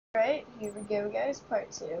Alright, here we go guys, part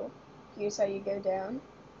 2. Here's how you go down.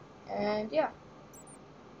 And yeah.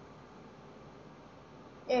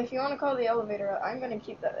 If you want to call the elevator up, I'm going to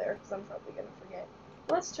keep that there because I'm probably going to forget.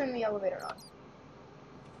 Let's turn the elevator on.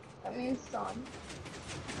 That means it's on.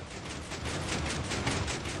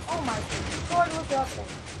 Oh my god, what's happening?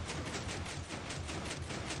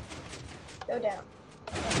 Go down.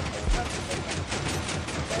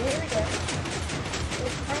 So here we go.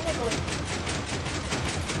 It's kind of glitchy.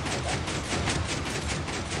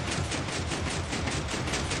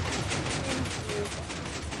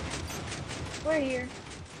 We're here.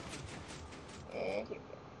 And here we go.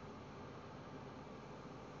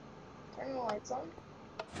 Turn the lights on.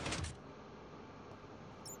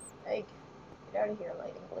 Like, get out of here,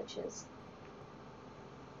 lighting glitches.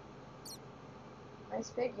 Nice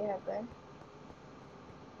pig you have there.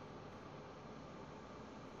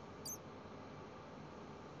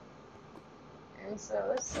 And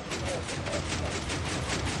so this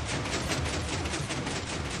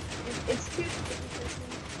it's two pieces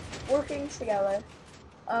working together.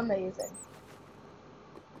 Amazing.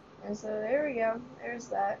 And so there we go. There's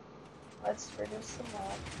that. Let's produce some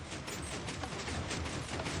more.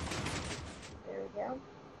 There we go.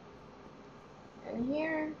 And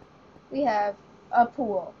here we have a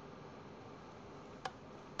pool.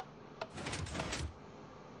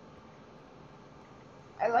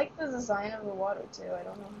 I like the design of the water too. I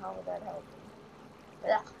don't know how that helped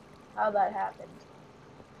me. Ugh, how that happened.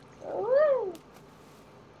 Woo!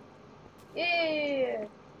 Yeah!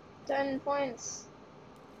 10 points.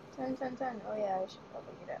 10, 10, 10. Oh yeah, I should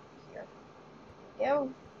probably get out here. There we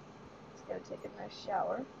go. Let's go take a nice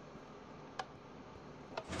shower.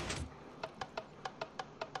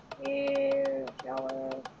 Here,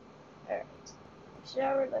 shower. Alright.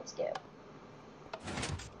 Shower, let's go.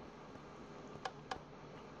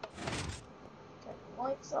 Turn the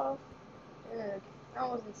lights off. Ugh, that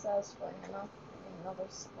wasn't satisfying enough. I need another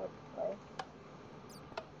sport to play.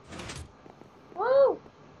 Woo!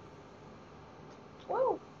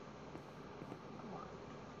 Woo! Come on.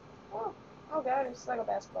 Whoa! Oh god, it's like a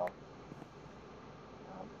basketball.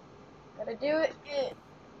 Gotta do it.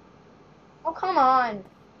 Oh, come on.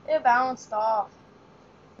 It bounced off.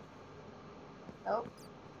 Nope.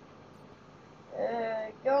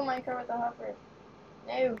 Go, Minecraft with the hopper.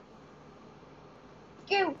 No.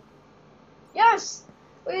 Go! Yes!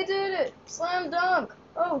 We did it! Slam dunk!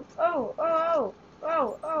 Oh, oh, oh, oh,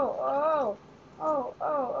 oh, oh, oh, oh, oh,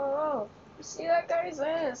 oh, oh. You see that, guys?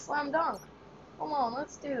 Slam dunk. Come on,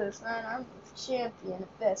 let's do this, man. I'm the champion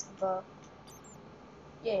of basketball.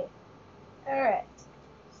 Yeah. Alright.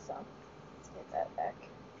 So, let's get that back.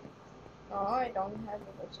 Oh, I don't have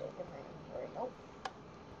a budget in my inventory. Nope.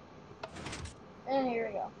 And here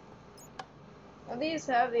we go. Now these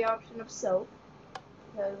have the option of soap,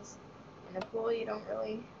 because in a pool you don't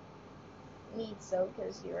really need soap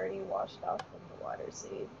because you already washed off in the water, so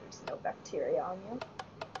there's no bacteria on you.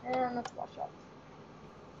 And let's wash off.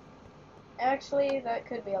 Actually, that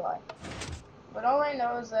could be a lie. But all I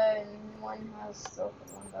know is that one has soap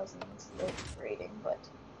and one doesn't. It's a little frustrating, but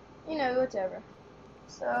you know, whatever.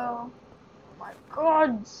 So, oh my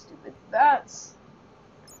god, stupid bats.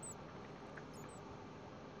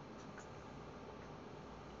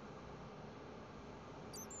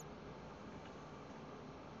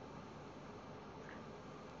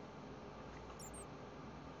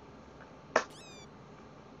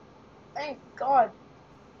 Thank God.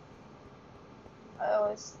 I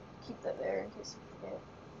always keep that there in case you forget.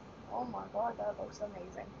 Oh my god, that looks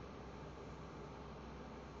amazing.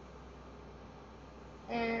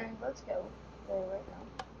 And let's go there right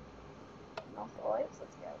now. Turn off the lights,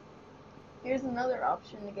 let's go. Here's another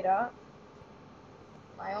option to get out.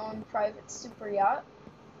 My own private super yacht.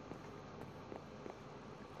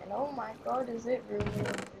 And oh my god, is it roomy?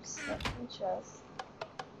 There's such a chest.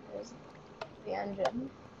 There's the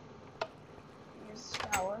engine. Here's the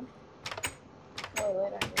shower.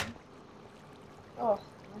 Toilet, I mean. Oh,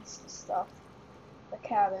 that's the stuff. The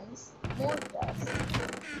cabins. More dust.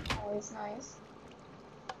 Always nice.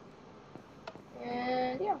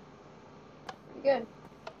 And yeah. Pretty good.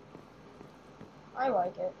 I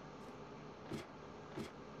like it.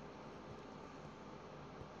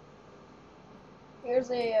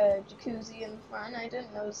 Here's a jacuzzi in the front. I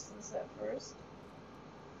didn't notice this at first.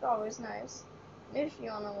 It's always nice. And if you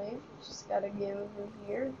want to leave, you just gotta get over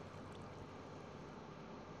here.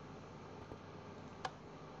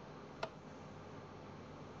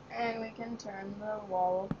 And we can turn the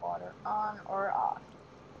wall of water on or off.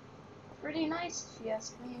 Pretty nice if you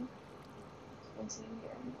ask me. As you can see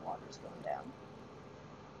here, the water's going down.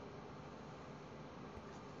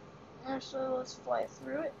 Actually, let's fly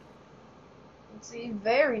through it. See,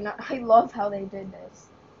 very nice. I love how they did this.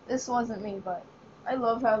 This wasn't me, but I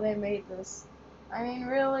love how they made this. I mean,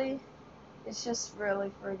 really, it's just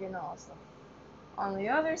really friggin' awesome. On the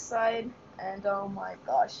other side, and oh my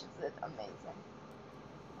gosh, is it amazing.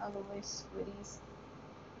 All the way squiddies.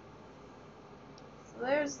 So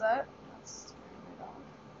there's that. Let's turn it on.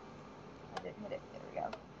 I didn't hit it. There we go.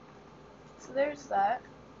 So there's that.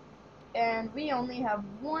 And we only have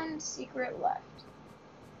one secret left.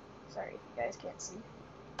 Sorry if you guys can't see.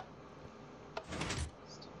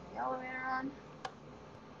 Just turn the elevator on.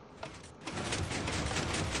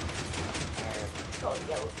 Let's go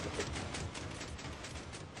the elevator.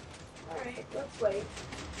 Alright, let's wait.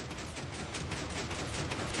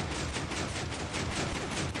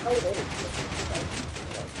 Elevator.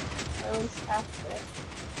 At least half of it.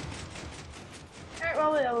 Alright,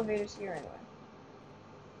 well the elevator's here anyway.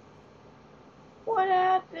 What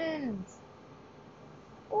happened?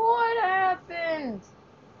 What happened?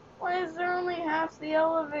 Why is there only half the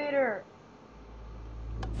elevator?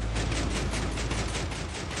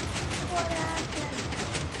 What happened?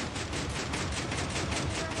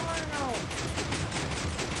 I want to know.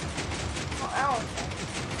 Oh, ow.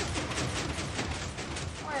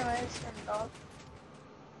 Well, anyway, it's turned off.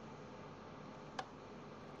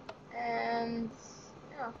 And,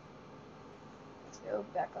 yeah. Let's go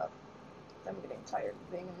back up. I'm getting tired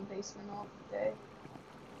of being in the basement all day.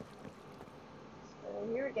 So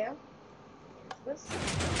here we go. Here's this.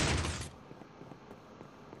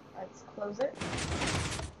 Let's close it.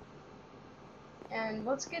 And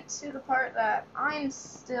let's get to the part that I'm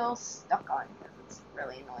still stuck on because it's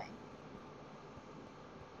really annoying.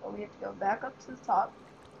 Well, we have to go back up to the top.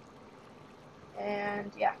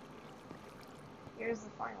 And yeah. Here's the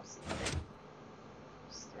final secret.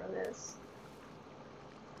 Just throw this.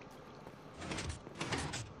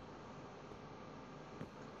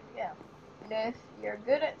 Yeah. And if you're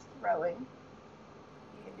good at throwing,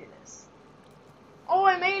 you can do this. Oh,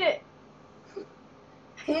 I made it!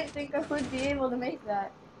 I didn't think I would be able to make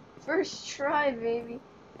that. First try, baby.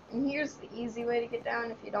 And here's the easy way to get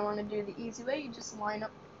down. If you don't want to do the easy way, you just line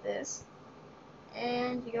up this.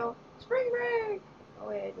 And you go, spring break! Oh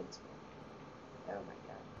wait, I did spring break. Oh my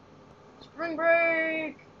god. Spring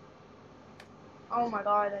break! Oh my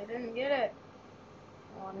god, I didn't get it.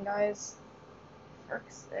 Come on, guys. For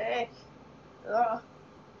sake. Ugh.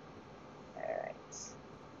 Alright.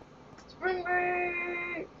 Spring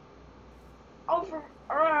break! Oh,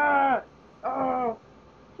 oh,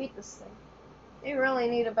 hate this thing. They really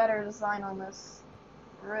need a better design on this.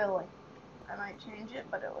 Really. I might change it,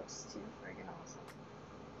 but it looks too friggin' awesome.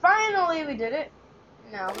 Finally, we did it.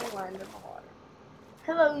 Now we land in the water.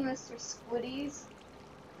 Hello, Mr. Squiddies.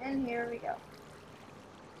 And here we go.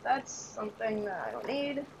 That's something that I don't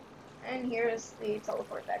need. And here's the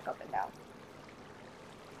teleport back up and down.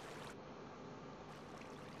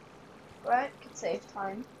 But it could save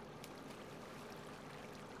time.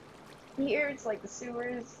 Here it's like the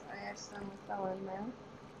sewers. I accidentally fell in there.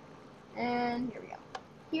 And here we go.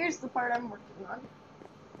 Here's the part I'm working on.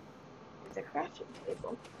 It's a crafting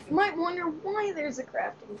table. You might wonder why there's a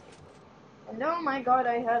crafting table. And oh my god,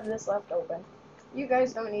 I have this left open. You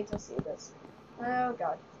guys don't need to see this. Oh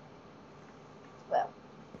god. Well.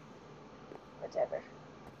 Whatever.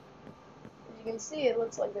 As you can see, it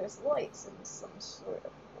looks like there's lights and some sort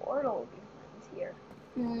of portal behind here.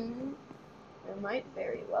 There might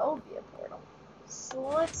very well be a portal. So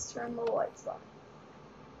let's turn the lights on.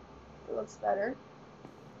 It looks better.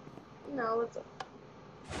 No, it's a...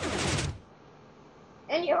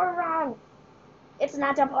 And you're wrong! It's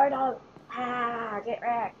not a portal! Ah, get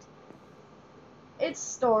wrecked. It's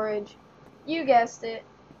storage. You guessed it.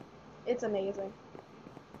 It's amazing.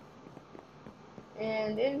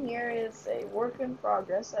 And in here is a work in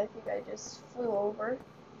progress. I think I just flew over.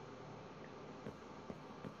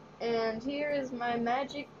 And here is my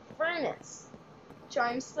magic furnace, which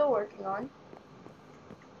I'm still working on.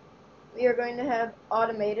 We are going to have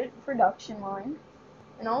automated production line.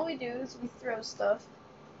 And all we do is we throw stuff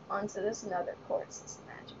onto this nether quartz, this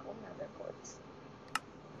magical nether quartz.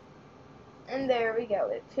 And there we go.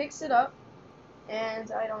 It picks it up.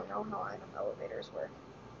 And I don't know how item elevators work,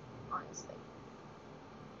 honestly.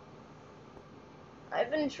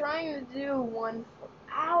 I've been trying to do one for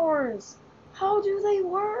hours. How do they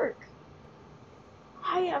work?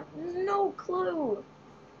 I have no clue.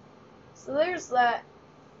 So there's that.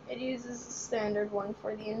 It uses the standard one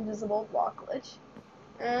for the invisible block glitch.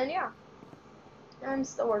 And yeah, I'm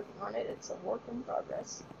still working on it. It's a work in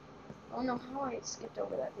progress. I don't know how I skipped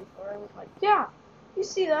over that before. I went like, yeah, you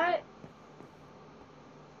see that?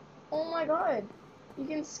 Oh my god. You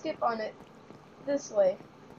can skip on it this way.